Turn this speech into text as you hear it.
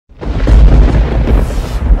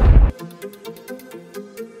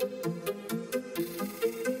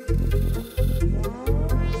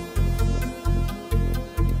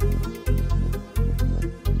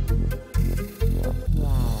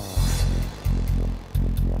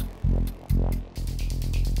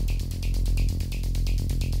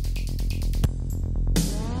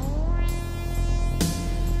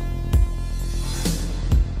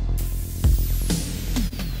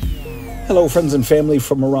Hello, friends and family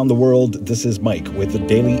from around the world. This is Mike with the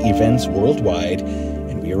Daily Events Worldwide,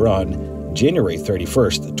 and we are on January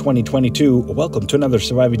 31st, 2022. Welcome to another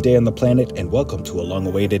surviving day on the planet, and welcome to a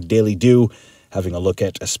long-awaited Daily Do, having a look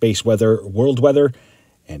at space weather, world weather,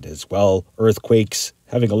 and as well earthquakes.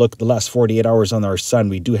 Having a look at the last 48 hours on our sun,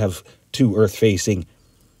 we do have two Earth-facing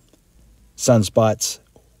sunspots.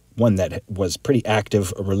 One that was pretty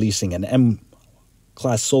active, releasing an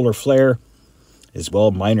M-class solar flare, as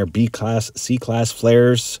well minor B-class, C-class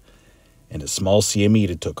flares, and a small CME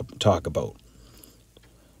to talk about.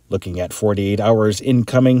 Looking at 48 hours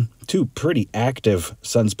incoming, two pretty active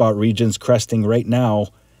sunspot regions cresting right now,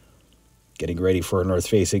 getting ready for an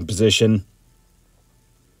Earth-facing position.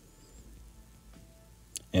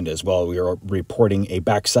 And as well, we are reporting a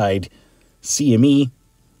backside CME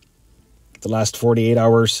the last 48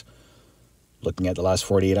 hours. Looking at the last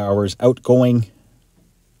 48 hours outgoing,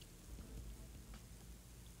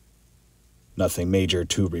 nothing major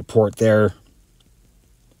to report there.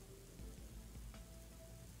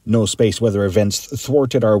 No space weather events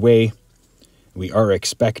thwarted our way. We are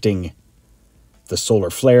expecting the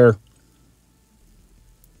solar flare,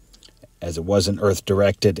 as it was an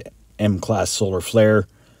Earth-directed M-class solar flare.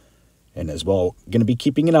 And as well, going to be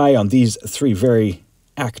keeping an eye on these three very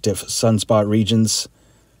active sunspot regions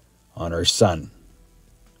on our sun.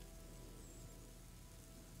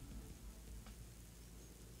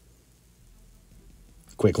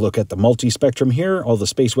 Quick look at the multi-spectrum here. All the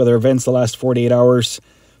space weather events the last 48 hours.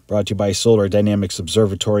 Brought to you by Solar Dynamics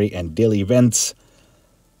Observatory and Daily Events.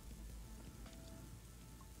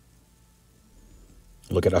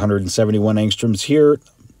 Look at 171 angstroms here.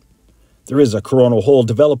 There is a coronal hole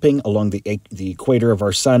developing along the equator of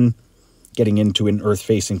our sun, getting into an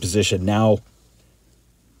Earth-facing position now.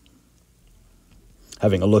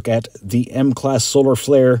 Having a look at the M-class solar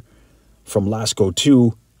flare from LASCO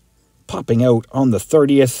 2, popping out on the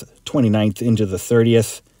 30th, 29th into the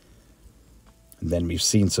 30th. And then we've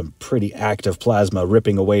seen some pretty active plasma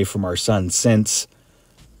ripping away from our sun since.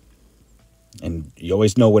 And you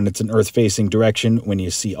always know when it's an Earth-facing direction, when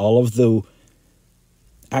you see all of the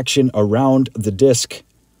action around the disk,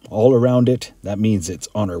 all around it, that means it's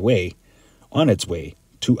on its way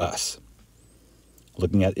to us.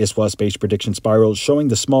 Looking at ISWA Space Prediction Spiral, showing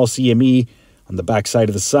the small CME on the backside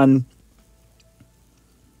of the sun.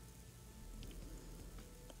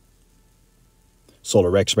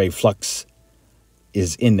 Solar X-ray flux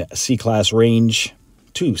is in C-class range.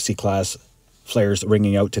 Two C-class flares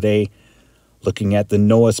ringing out today. Looking at the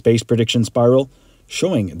NOAA Space Prediction Spiral,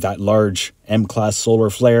 showing that large M-class solar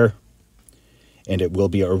flare. And it will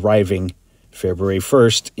be arriving February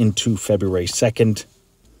 1st into February 2nd.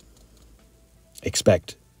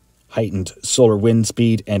 Expect heightened solar wind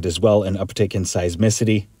speed and as well an uptick in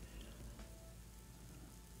seismicity.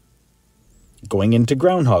 Going into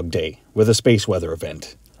Groundhog Day with a space weather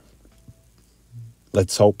event.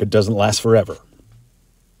 Let's hope it doesn't last forever.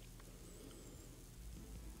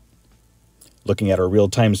 Looking at our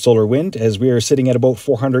real-time solar wind, as we are sitting at about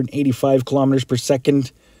 485 kilometers per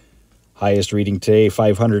second. Highest reading today,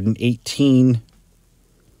 518.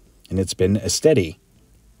 And it's been a steady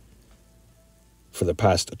for the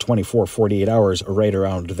past 48 hours, right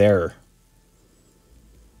around there.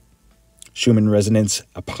 Schumann resonance,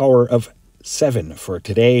 a power of 7 for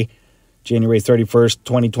today, January 31st,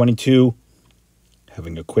 2022.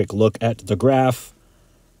 Having a quick look at the graph.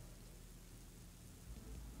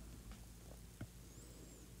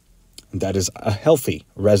 That is a healthy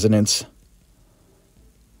resonance,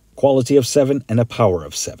 quality of 7 and a power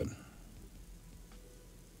of 7.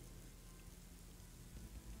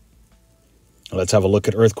 Let's have a look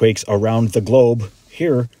at earthquakes around the globe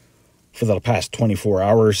here for the past 24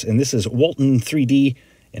 hours. And this is Walton 3D,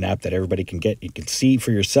 an app that everybody can get. You can see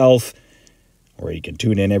for yourself, or you can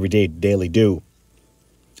tune in every day, Daily Do.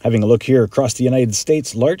 Having a look here across the United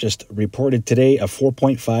States, largest reported today, a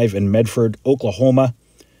 4.5 in Medford, Oklahoma.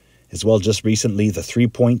 As well, just recently, the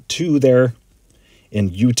 3.2 there in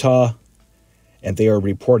Utah. And they are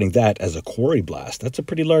reporting that as a quarry blast. That's a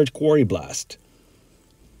pretty large quarry blast.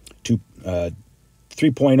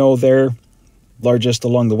 3.0 there, largest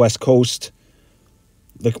along the west coast.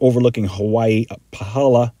 Overlooking Hawaii,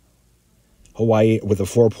 Pahala, Hawaii with a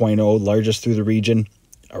 4.0, largest through the region.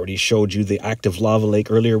 Already showed you the active lava lake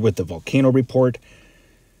earlier with the volcano report.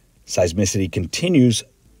 Seismicity continues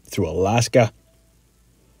through Alaska.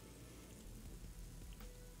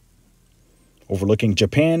 Overlooking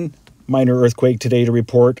Japan, minor earthquake today to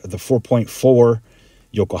report, the 4.4,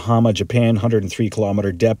 Yokohama, Japan, 103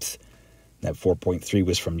 kilometer depth. That 4.3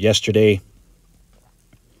 was from yesterday.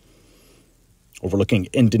 Overlooking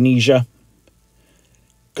Indonesia,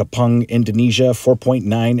 Kapung, Indonesia,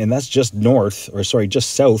 4.9, and that's just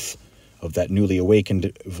just south of that newly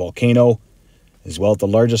awakened volcano. As well, the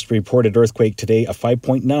largest reported earthquake today, a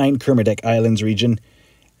 5.9, Kermadec Islands region,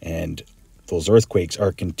 and those earthquakes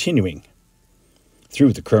are continuing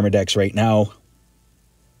through the Kermadecs right now.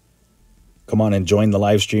 Come on and join the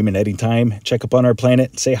live stream at any time. Check up on our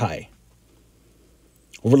planet, say hi.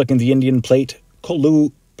 Overlooking the Indian plate,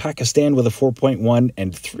 Kolu, Pakistan with a 4.1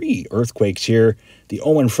 and 3 earthquakes here. The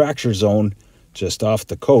Oman fracture zone just off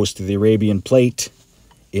the coast of the Arabian plate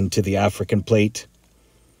into the African plate.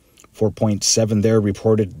 4.7 there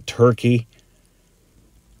reported in Turkey.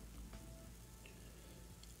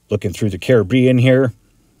 Looking through the Caribbean here.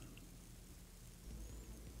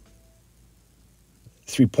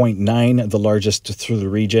 3.9, the largest through the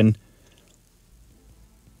region.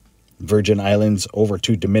 Virgin Islands over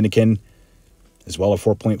to Dominican. As well, a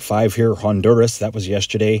 4.5 here. Honduras, that was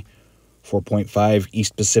yesterday. 4.5,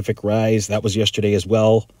 East Pacific rise, that was yesterday as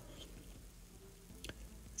well.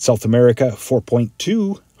 South America, 4.2,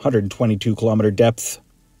 122 kilometer depth.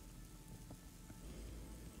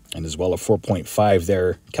 And as well, a 4.5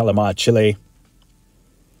 there, Calama, Chile.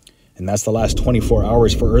 And that's the last 24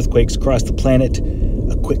 hours for earthquakes across the planet.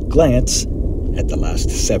 A quick glance at the last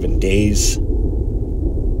 7 days.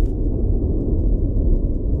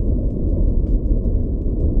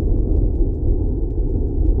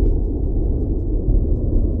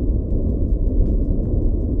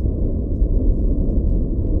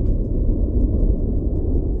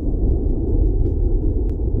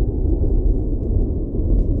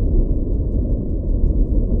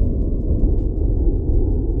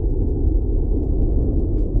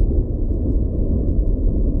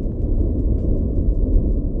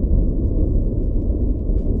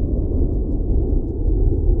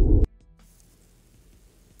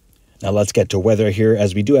 Now let's get to weather here,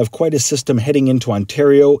 as we do have quite a system heading into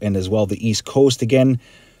Ontario and as well the East Coast again,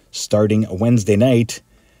 starting Wednesday night.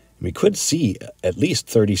 We could see at least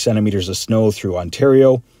 30 centimeters of snow through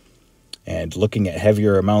Ontario, and looking at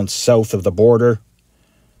heavier amounts south of the border,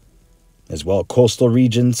 as well coastal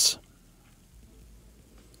regions.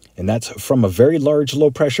 And that's from a very large low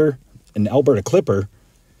pressure, an Alberta Clipper,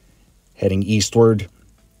 heading eastward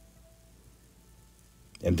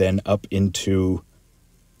and then up into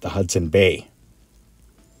the Hudson Bay.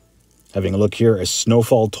 Having a look here at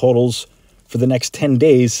snowfall totals for the next 10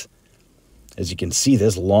 days. As you can see,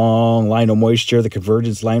 this long line of moisture, the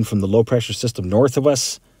convergence line from the low pressure system north of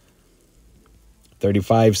us.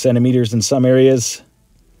 35 centimeters in some areas.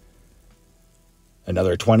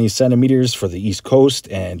 Another 20 centimeters for the East Coast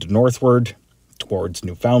and northward towards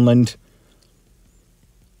Newfoundland.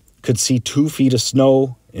 Could see 2 feet of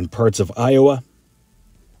snow in parts of Iowa.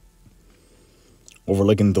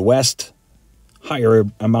 Overlooking the west, higher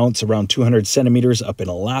amounts around 200 centimeters up in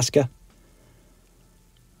Alaska.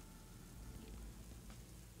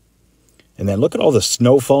 And then look at all the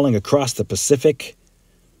snow falling across the Pacific.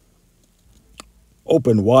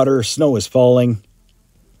 Open water, snow is falling,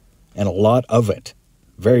 and a lot of it.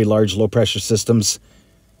 Very large low pressure systems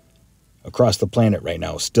across the planet right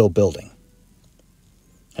now, still building.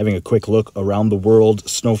 Having a quick look around the world,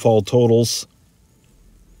 snowfall totals.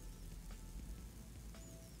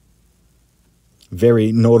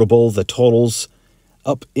 Very notable, the totals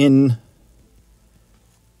up in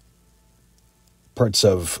parts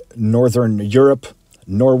of Northern Europe,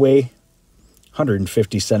 Norway,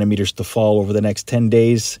 150 centimeters to fall over the next 10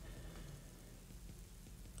 days.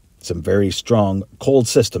 Some very strong cold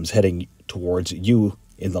systems heading towards you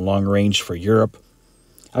in the long range for Europe.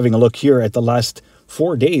 Having a look here at the last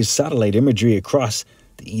 4 days satellite imagery across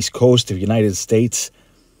the east coast of the United States.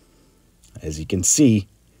 As you can see,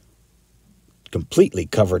 completely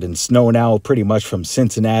covered in snow now, pretty much from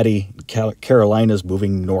Cincinnati, Carolinas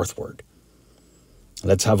moving northward.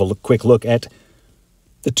 Let's have a quick look at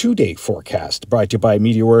the 2-day forecast, brought to you by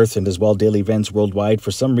MeteoEarth and as well Daily Events Worldwide.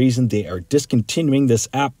 For some reason, they are discontinuing this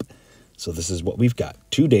app, so this is what we've got.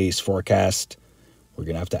 2 days forecast. We're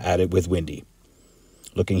going to have to add it with windy.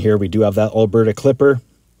 Looking here, we do have that Alberta Clipper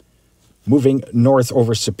moving north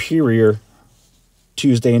over Superior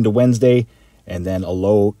Tuesday into Wednesday, and then a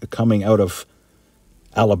low coming out of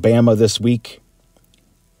Alabama this week.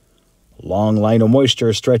 Long line of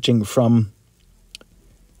moisture stretching from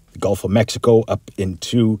the Gulf of Mexico up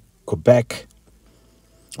into Quebec,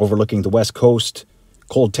 overlooking the west coast.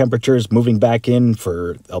 Cold temperatures moving back in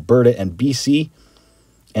for Alberta and BC,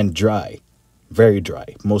 and dry, very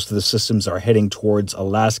dry. Most of the systems are heading towards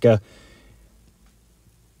Alaska,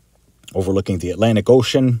 overlooking the Atlantic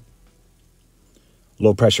Ocean.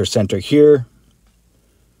 Low pressure center here,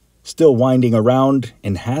 still winding around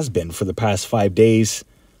and has been for the past 5 days.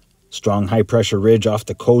 Strong high-pressure ridge off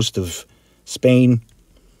the coast of Spain,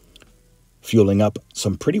 fueling up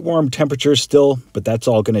some pretty warm temperatures still, but that's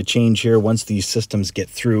all going to change here once these systems get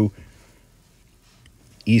through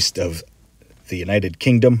east of the United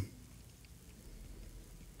Kingdom.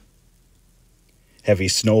 Heavy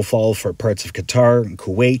snowfall for parts of Qatar and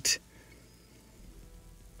Kuwait.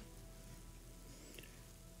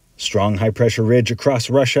 Strong high-pressure ridge across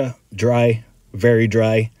Russia. Dry, very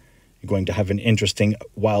dry. You're going to have an interesting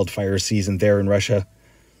wildfire season there in Russia.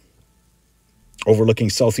 Overlooking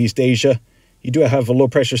Southeast Asia, you do have a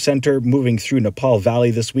low-pressure center moving through Nepal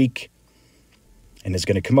Valley this week. And it's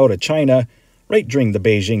going to come out of China right during the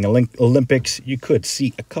Beijing Olympics. You could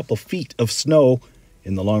see a couple feet of snow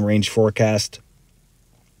in the long-range forecast.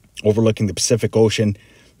 Overlooking the Pacific Ocean,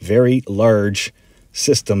 very large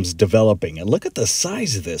systems developing. And look at the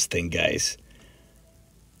size of this thing, guys.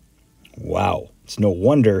 Wow. It's no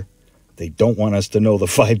wonder they don't want us to know the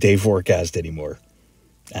 5-day forecast anymore.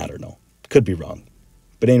 I don't know. Could be wrong.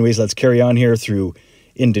 But anyways, let's carry on here through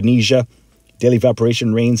Indonesia. Daily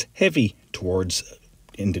evaporation rains heavy towards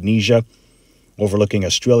Indonesia. Overlooking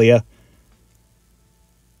Australia.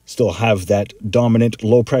 Still have that dominant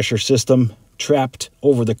low-pressure system trapped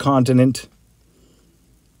over the continent.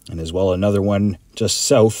 And as well another one just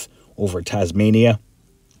south over Tasmania.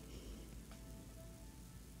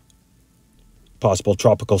 Possible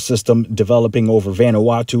tropical system developing over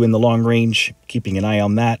Vanuatu in the long range. Keeping an eye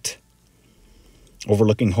on that.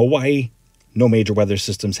 Overlooking Hawaii. No major weather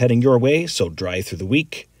systems heading your way, so dry through the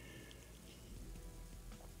week.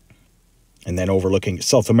 And then overlooking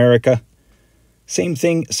South America. Same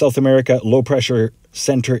thing, South America, low pressure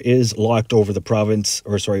center is locked over the province,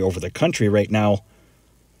 or sorry, over the country right now.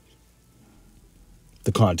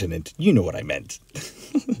 The continent, you know what I meant.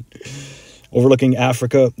 Overlooking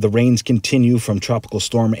Africa, the rains continue from Tropical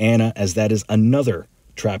Storm Anna, as that is another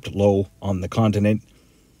trapped low on the continent.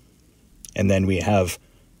 And then we have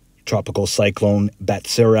Tropical Cyclone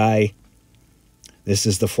Batsirai. This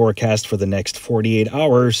is the forecast for the next 48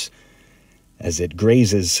 hours as it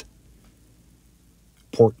grazes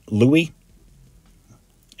Port Louis,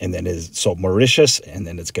 and then Mauritius, and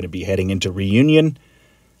then it's going to be heading into Reunion.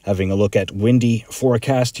 Having a look at windy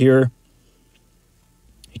forecast here.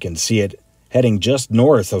 You can see it heading just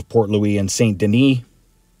north of Port Louis and Saint Denis,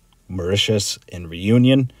 Mauritius and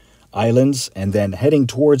Reunion Islands, and then heading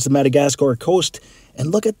towards the Madagascar coast.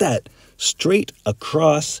 And look at that, straight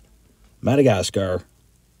across Madagascar.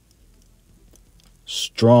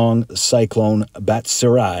 Strong cyclone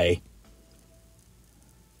Batsirai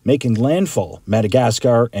making landfall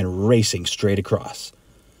Madagascar and racing straight across.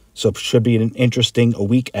 So it should be an interesting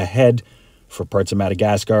week ahead for parts of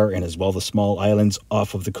Madagascar and as well the small islands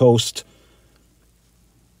off of the coast.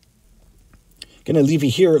 Going to leave you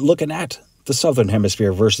here looking at the southern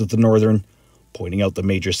hemisphere versus the northern, pointing out the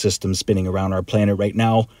major systems spinning around our planet right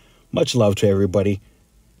now. Much love to everybody,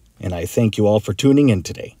 and I thank you all for tuning in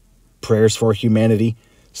today. Prayers for humanity.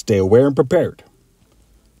 Stay aware and prepared.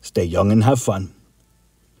 Stay young and have fun.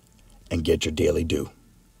 And get your daily due.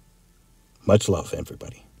 Much love,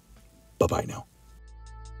 everybody. Bye-bye now.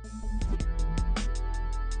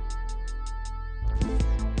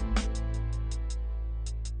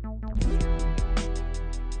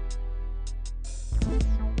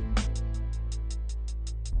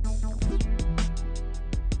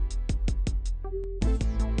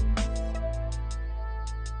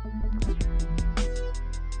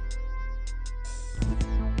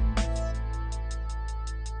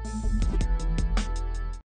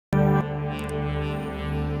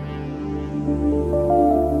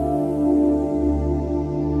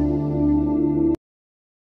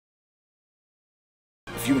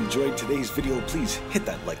 If you enjoyed today's video, please hit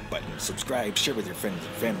that like button, subscribe, share with your friends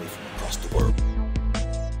and family from across the world.